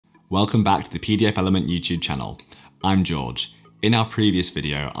Welcome back to the PDFelement YouTube channel. I'm George. In our previous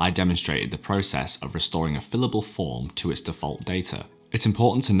video, I demonstrated the process of restoring a fillable form to its default data. It's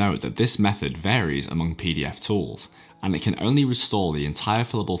important to note that this method varies among PDF tools, and it can only restore the entire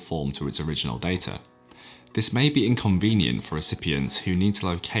fillable form to its original data. This may be inconvenient for recipients who need to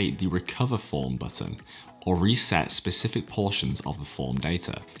locate the Recover Form button or reset specific portions of the form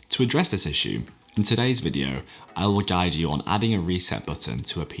data. To address this issue, in today's video, I will guide you on adding a reset button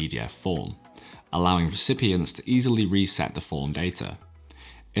to a PDF form, allowing recipients to easily reset the form data.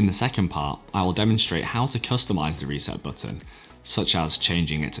 In the second part, I will demonstrate how to customize the reset button, such as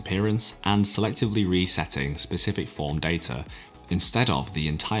changing its appearance and selectively resetting specific form data instead of the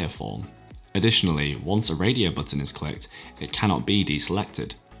entire form. Additionally, once a radio button is clicked, it cannot be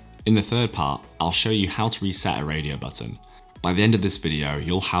deselected. In the third part, I'll show you how to reset a radio button. By the end of this video,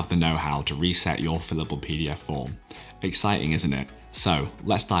 you'll have the know-how to reset your fillable PDF form. Exciting, isn't it? So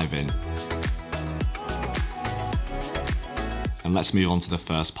let's dive in. And let's move on to the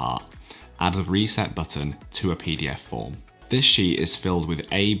first part. Add a reset button to a PDF form. This sheet is filled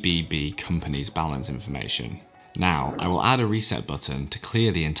with ABB company's balance information. Now, I will add a reset button to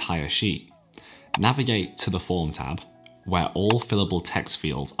clear the entire sheet. Navigate to the Form tab, where all fillable text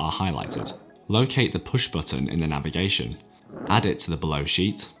fields are highlighted. Locate the push button in the navigation. Add it to the below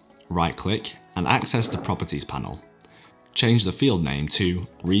sheet, right-click, and access the Properties panel. Change the field name to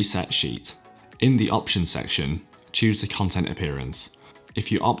Reset Sheet. In the Options section, choose the content appearance.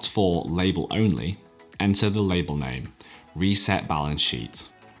 If you opt for Label Only, enter the label name, Reset Balance Sheet.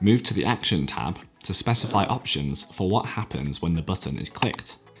 Move to the Action tab to specify options for what happens when the button is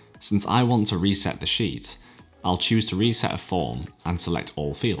clicked. Since I want to reset the sheet, I'll choose to reset a form and select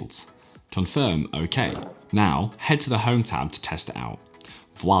all fields. Confirm OK. Now, head to the Home tab to test it out.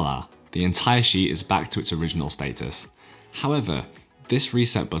 Voila, the entire sheet is back to its original status. However, this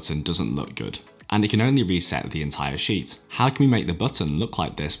reset button doesn't look good, and it can only reset the entire sheet. How can we make the button look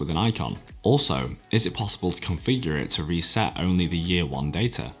like this with an icon? Also, is it possible to configure it to reset only the year 1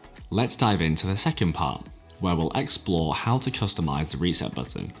 data? Let's dive into the second part, where we'll explore how to customize the reset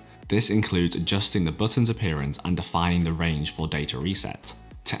button. This includes adjusting the button's appearance and defining the range for data reset.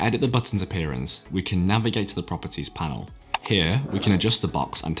 To edit the button's appearance, we can navigate to the Properties panel. Here, we can adjust the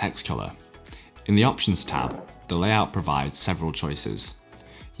box and text color. In the Options tab, the layout provides several choices.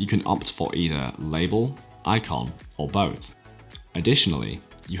 You can opt for either label, icon, or both. Additionally,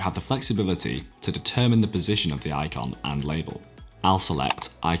 you have the flexibility to determine the position of the icon and label. I'll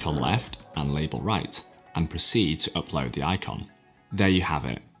select icon left and label right, and proceed to upload the icon. There you have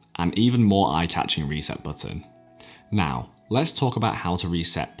it, an even more eye-catching reset button. Now, let's talk about how to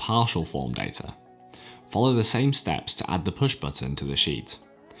reset partial form data. Follow the same steps to add the push button to the sheet.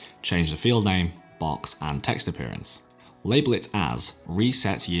 Change the field name, box, and text appearance. Label it as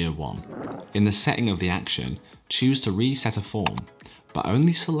Reset Year 1. In the setting of the action, choose to reset a form, but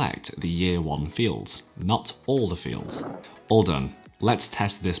only select the Year 1 fields, not all the fields. All done. Let's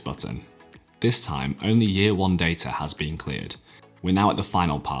test this button. This time, only Year 1 data has been cleared. We're now at the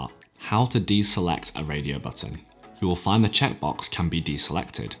final part, how to deselect a radio button. You will find the checkbox can be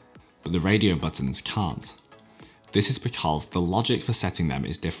deselected, but the radio buttons can't. This is because the logic for setting them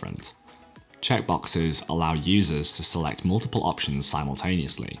is different. Checkboxes allow users to select multiple options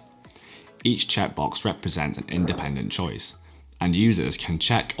simultaneously. Each checkbox represents an independent choice, and users can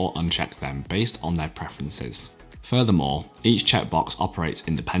check or uncheck them based on their preferences. Furthermore, each checkbox operates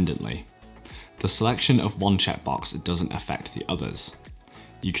independently. The selection of one checkbox doesn't affect the others.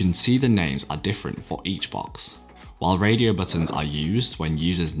 You can see the names are different for each box. While radio buttons are used when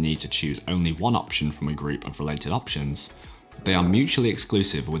users need to choose only one option from a group of related options, they are mutually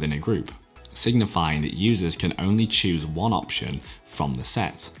exclusive within a group, signifying that users can only choose one option from the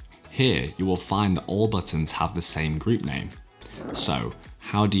set. Here, you will find that all buttons have the same group name. So,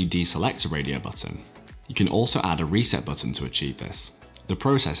 how do you deselect a radio button? You can also add a reset button to achieve this. The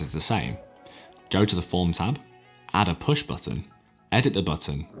process is the same. Go to the Form tab, add a push button, edit the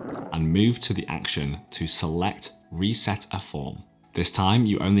button, and move to the action to select Reset a Form. This time,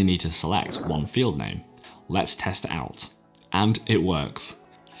 you only need to select one field name. Let's test it out. And it works.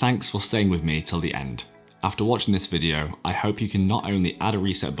 Thanks for staying with me till the end. After watching this video, I hope you can not only add a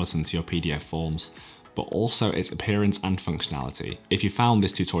reset button to your PDF forms, but also its appearance and functionality. If you found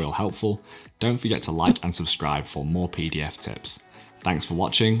this tutorial helpful, don't forget to like and subscribe for more PDF tips. Thanks for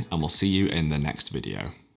watching, and we'll see you in the next video.